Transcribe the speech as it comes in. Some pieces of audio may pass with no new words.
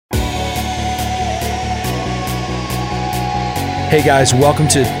Hey guys, welcome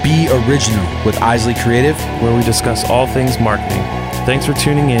to Be Original with Isley Creative, where we discuss all things marketing. Thanks for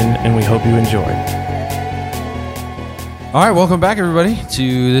tuning in, and we hope you enjoy. All right, welcome back, everybody,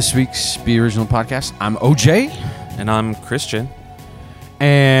 to this week's Be Original podcast. I'm OJ. And I'm Christian.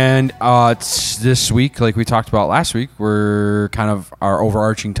 And it's this week, like we talked about last week, we're kind of, our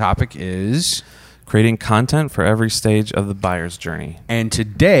overarching topic is creating content for every stage of the buyer's journey. And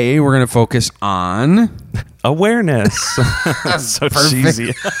today we're going to focus on awareness. So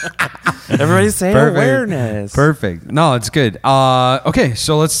cheesy. Everybody's saying awareness. Perfect. No, it's good. Okay,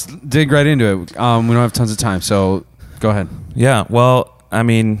 so let's dig right into it. We don't have tons of time, so go ahead. Yeah, well, I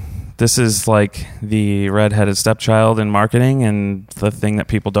mean, this is like the redheaded stepchild in marketing, and the thing that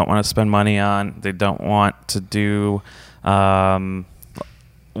people don't want to spend money on. They don't want to do...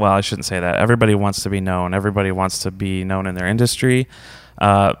 well, I shouldn't say that. Everybody wants to be known. Everybody wants to be known in their industry.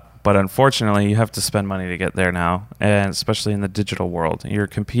 But unfortunately, you have to spend money to get there now, and especially in the digital world. You're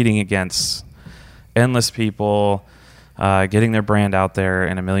competing against endless people getting their brand out there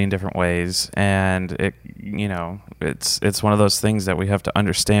in a million different ways. And, it's one of those things that we have to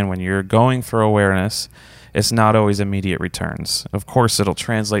understand. When you're going for awareness, it's not always immediate returns. Of course, it'll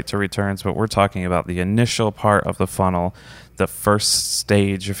translate to returns, but we're talking about the initial part of the funnel, the first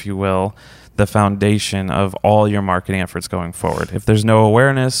stage, if you will, the foundation of all your marketing efforts going forward. If there's no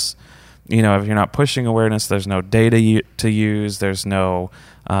awareness, if you're not pushing awareness, there's no data to use. There's no,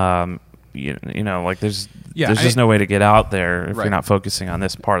 there's just no way to get out there if you're not focusing on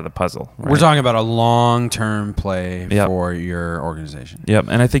this part of the puzzle. Right? We're talking about a long-term play for your organization. Yep,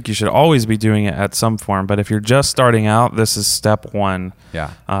 and I think you should always be doing it at some form. But if you're just starting out, this is step one,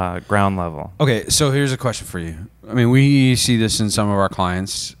 ground level. Okay, so here's a question for you. I mean, we see this in some of our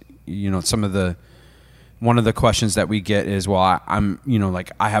clients. One of the questions that we get is, well,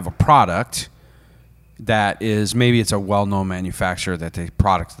 I have a product that is, maybe it's a well-known manufacturer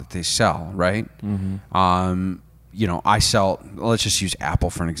product that they sell, right? Mm-hmm. I sell, let's just use Apple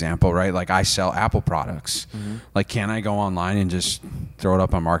for an example, right? Like, I sell Apple products. Mm-hmm. Like, can I go online and just throw it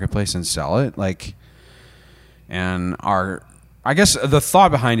up on Marketplace and sell it? I guess the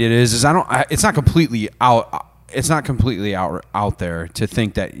thought behind it is it's not completely out. It's not completely out there to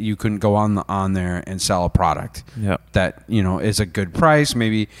think that you couldn't go on there and sell a product that is a good price.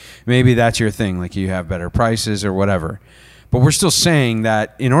 Maybe that's your thing. Like, you have better prices or whatever. But we're still saying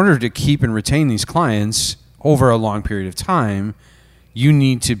that in order to keep and retain these clients over a long period of time, you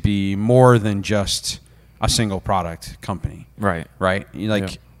need to be more than just a single product company. Right.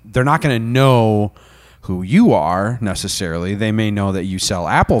 They're not going to know who you are necessarily. They may know that you sell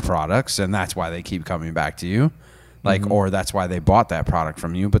Apple products, and that's why they keep coming back to you, or that's why they bought that product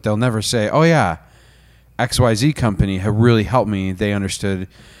from you. But they'll never say, "Oh yeah, XYZ company have really helped me. They understood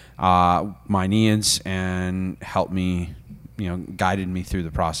my needs and helped me, guided me through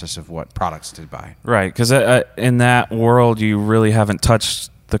the process of what products to buy." Right, because in that world, you really haven't touched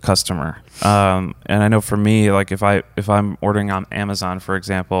the customer. And I know for me, like if I'm ordering on Amazon, for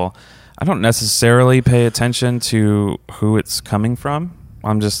example, I don't necessarily pay attention to who it's coming from.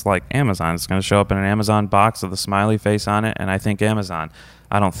 I'm just like, Amazon. It's going to show up in an Amazon box with a smiley face on it, and I think Amazon.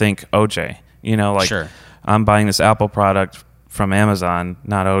 I don't think OJ. Sure. I'm buying this Apple product from Amazon,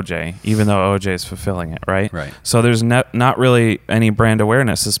 not OJ, even though OJ is fulfilling it, right? Right. So there's not really any brand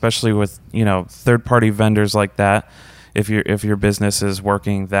awareness, especially with third-party vendors like that. If your business is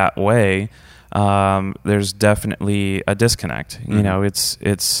working that way, there's definitely a disconnect. Mm-hmm.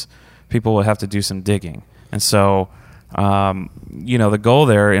 It's people will have to do some digging. And so, the goal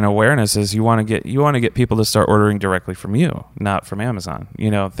there in awareness is you want to get people to start ordering directly from you, not from Amazon,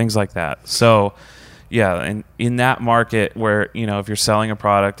 things like that. So, and in that market where, if you're selling a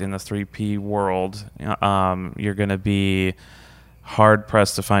product in the 3P world, you're going to be hard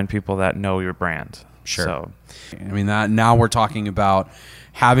pressed to find people that know your brand. Sure. So, now we're talking about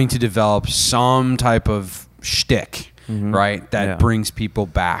having to develop some type of shtick, right? That brings people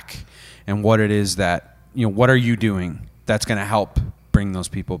back. And what it is that, what are you doing that's going to help bring those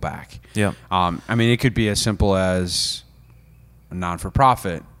people back? Yeah. It could be as simple as a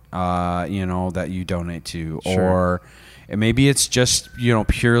non-for-profit, that you donate to. Sure. Or maybe it's just,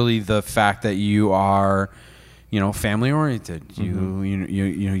 purely the fact that you are, family oriented. Mm-hmm.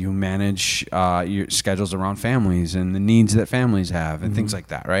 You manage your schedules around families and the needs that families have and things like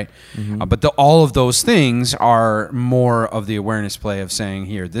that, right? Mm-hmm. But all of those things are more of the awareness play of saying,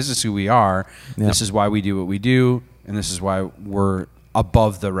 here, this is who we are. Yep. This is why we do what we do, and this is why we're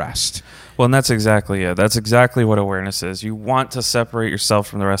above the rest. Well, and that's exactly it. That's exactly what awareness is. You want to separate yourself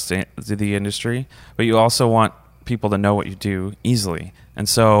from the rest of the industry, but you also want people to know what you do easily. And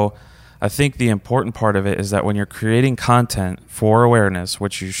so I think the important part of it is that when you're creating content for awareness,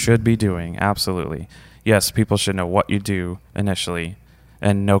 which you should be doing, absolutely, yes, people should know what you do initially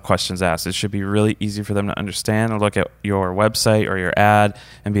and no questions asked. It should be really easy for them to understand and look at your website or your ad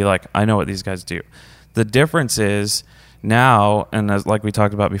and be like, I know what these guys do. The difference is now, and as like we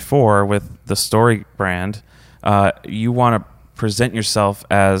talked about before with the Story brand, you want to present yourself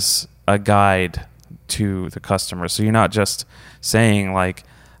as a guide to the customer. So you're not just saying like,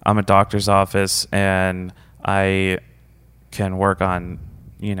 I'm a doctor's office and I can work on,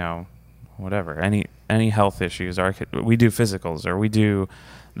 whatever, any health issues, or we do physicals, or we do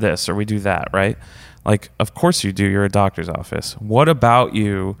this, or we do that, right? Like, of course you do. You're a doctor's office. What about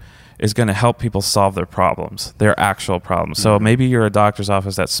you is going to help people solve their problems, their actual problems? Mm-hmm. So maybe you're a doctor's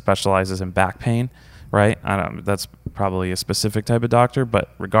office that specializes in back pain, right? I don't know, that's probably a specific type of doctor,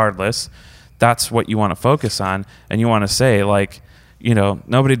 but regardless, that's what you want to focus on. And you want to say, like,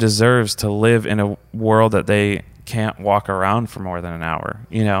 nobody deserves to live in a world that they can't walk around for more than an hour,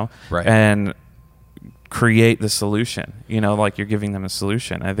 Right. And create the solution, like you're giving them a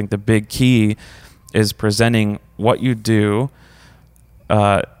solution. I think the big key is presenting what you do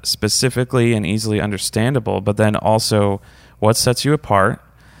specifically and easily understandable, but then also what sets you apart.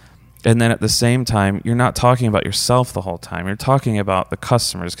 And then at the same time, you're not talking about yourself the whole time. You're talking about the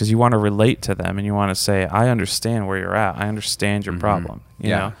customers, because you want to relate to them and you want to say, I understand where you're at. I understand your problem. You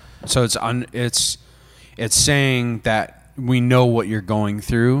know? So it's saying that we know what you're going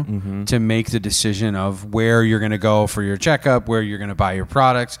through to make the decision of where you're going to go for your checkup, where you're going to buy your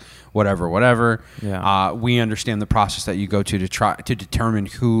products, whatever. Yeah. We understand the process that you go to try to determine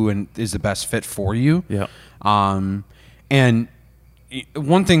who is the best fit for you. Yeah. And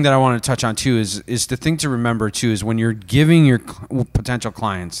one thing that I want to touch on too is the thing to remember too is when you're giving your potential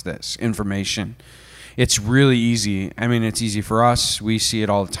clients this information, it's really easy. I mean, it's easy for us. We see it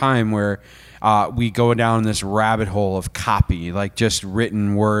all the time where we go down this rabbit hole of copy, like just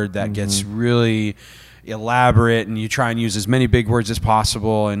written word that gets really elaborate, and you try and use as many big words as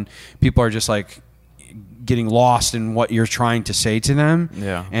possible, and people are just like getting lost in what you're trying to say to them.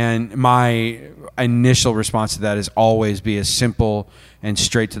 Yeah. And my initial response to that is always be as simple and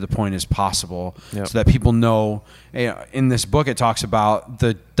straight to the point as possible, so that people know. In this book, it talks about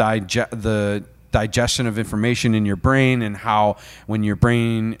the digestion of information in your brain, and how when your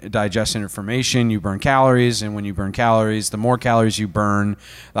brain digests information, you burn calories, and when you burn calories, the more calories you burn,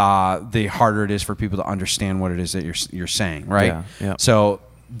 the harder it is for people to understand what it is that you're saying, right? Yeah. So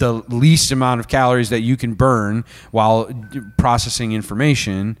the least amount of calories that you can burn while processing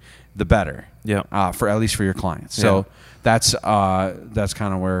information, the better. Yeah. For at least for your clients. So that's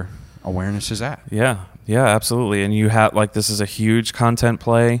kind of where awareness is at. Yeah, absolutely. And you have, like, this is a huge content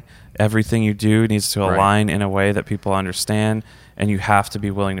play. Everything you do needs to align in a way that people understand, and you have to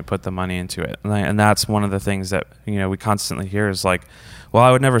be willing to put the money into it. And that's one of the things that we constantly hear is like, well,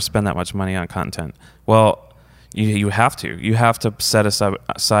 I would never spend that much money on content. Well, you have to. You have to set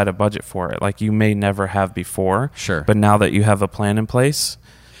aside a budget for it, like you may never have before. Sure. But now that you have a plan in place.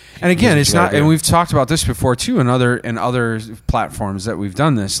 And again, it's not, and we've talked about this before too in other platforms that we've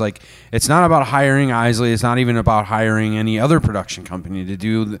done this. Like, it's not about hiring Isley. It's not even about hiring any other production company to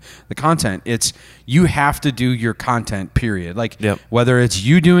do the content. It's, you have to do your content, period. Like, whether it's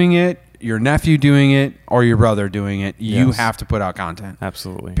you doing it, your nephew doing it, or your brother doing it, you have to put out content.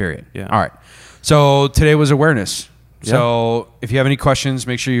 Absolutely. Period. Yeah. All right. So today was awareness. So if you have any questions,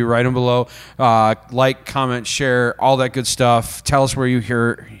 make sure you write them below. Like, comment, share, all that good stuff. Tell us where you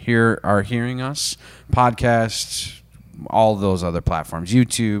are hearing us. Podcasts, all those other platforms,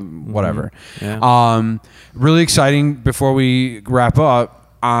 YouTube, whatever. Yeah. Really exciting. Before we wrap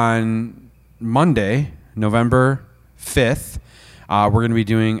up, on Monday, November 5th, we're going to be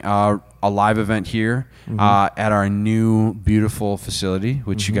doing a live event here at our new beautiful facility,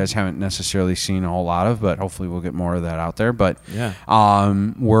 which you guys haven't necessarily seen a whole lot of, but hopefully we'll get more of that out there. But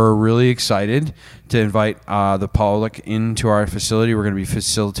we're really excited to invite the public into our facility. We're going to be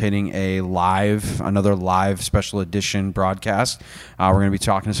facilitating another live special edition broadcast. We're going to be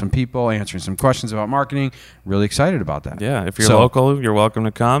talking to some people, answering some questions about marketing. Really excited about that. Yeah, if you're local, you're welcome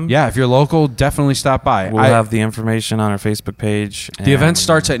to come. Yeah, if you're local, definitely stop by. We'll have the information on our Facebook page. The event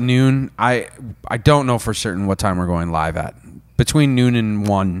starts at noon. I don't know for certain what time we're going live at. Between noon and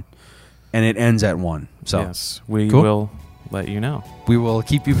 1, and it ends at 1. So yes, we will let you know. We will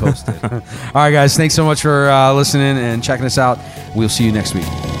keep you posted. All right, guys. Thanks so much for listening and checking us out. We'll see you next week.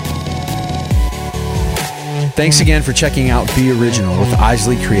 Thanks again for checking out Be Original with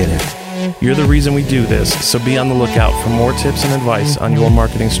Isley Creative. You're the reason we do this, so be on the lookout for more tips and advice on your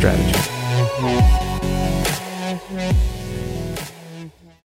marketing strategy.